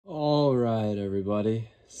everybody.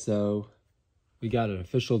 So we got an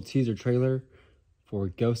official teaser trailer for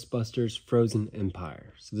Ghostbusters Frozen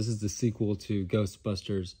Empire. So this is the sequel to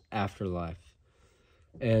Ghostbusters Afterlife.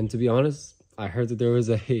 And to be honest, I heard that there was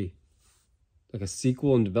a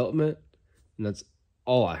sequel in development, and that's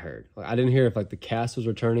all I heard. Like, I didn't hear if the cast was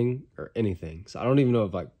returning or anything. So I don't even know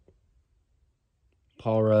if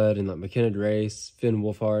Paul Rudd and McKenna Grace, Finn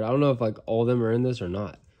Wolfhard, I don't know if all of them are in this or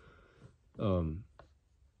not.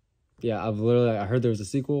 Yeah, I heard there was a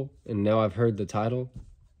sequel, and now I've heard the title,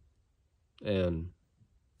 and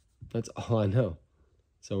that's all I know.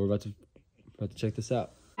 So we're about to check this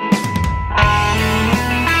out.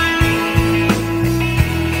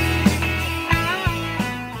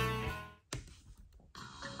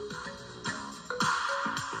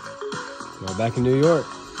 We're back in New York.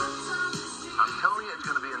 I'm telling you, it's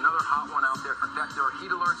going to be another hot one out there. In fact, there are heat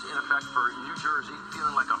alerts in effect for New Jersey,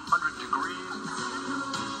 feeling like 100 degrees.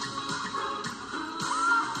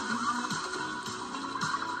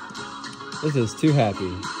 This is too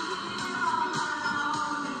happy.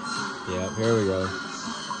 Yeah, here we go.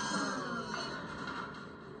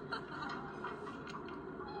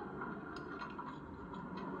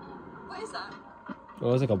 What is that?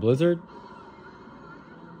 Oh, it's like a blizzard?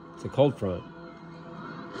 It's a cold front.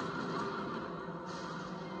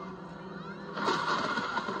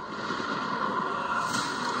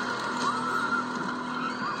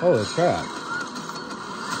 Holy crap.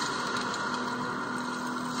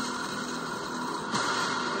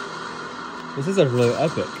 This is really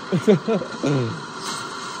epic.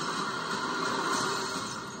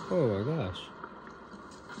 Oh my gosh.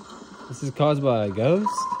 This is caused by a ghost?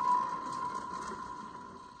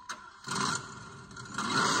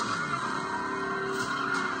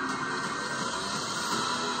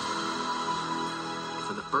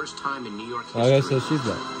 For the first time in New York history, Okay, so she's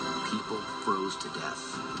back. people froze to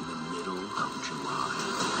death in the middle of July.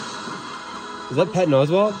 Is that Patton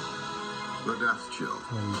Oswalt? The death chill.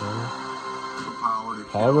 The power to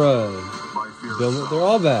Paul kill Rudd. by fear They're itself.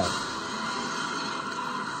 all back.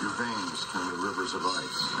 Your veins turn to rivers of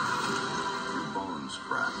ice. Your bones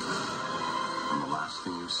crack. And the last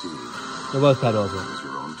thing you see What was Patton Oswalt? is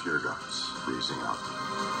your own tear ducts freezing up.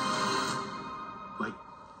 Like,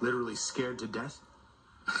 literally scared to death?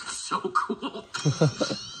 So cool.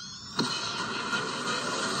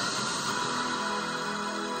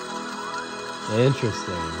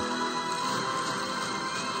 Interesting.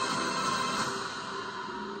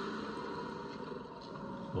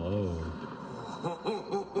 Whoa.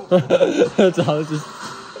 That's all. It's just.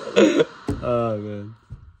 Oh man.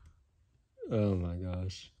 Oh my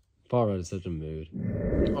gosh. Paul Rudd is such a mood.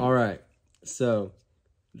 All right. So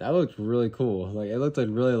that looked really cool. It looked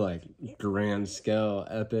really grand scale,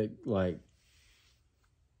 epic, like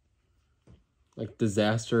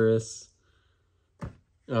disastrous.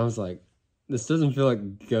 And I was like, this doesn't feel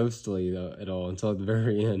ghostly though at all until at the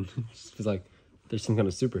very end. It just feels like there's some kind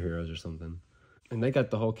of superheroes or something. And they got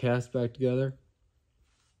the whole cast back together.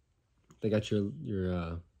 They got your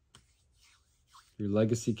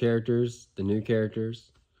legacy characters, the new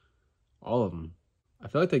characters, all of them. I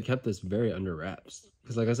feel like they kept this very under wraps.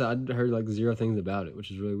 Because like I said, I heard zero things about it,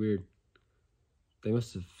 which is really weird. They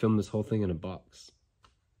must have filmed this whole thing in a box.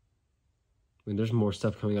 I mean, there's more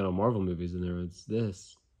stuff coming out on Marvel movies than there is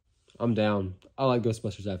this. I'm down. I like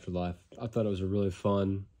Ghostbusters Afterlife. I thought it was a really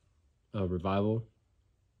fun revival.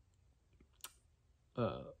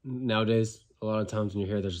 Nowadays, a lot of times when you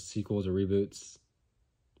hear there's sequels or reboots,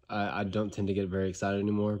 I don't tend to get very excited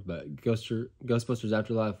anymore, but Ghostbusters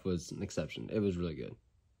Afterlife was an exception. It was really good.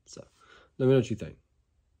 So, let me know what you think.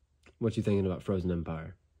 What you thinking about Frozen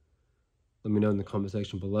Empire? Let me know in the comment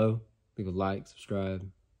section below. Leave a like, subscribe,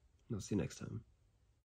 and I'll see you next time.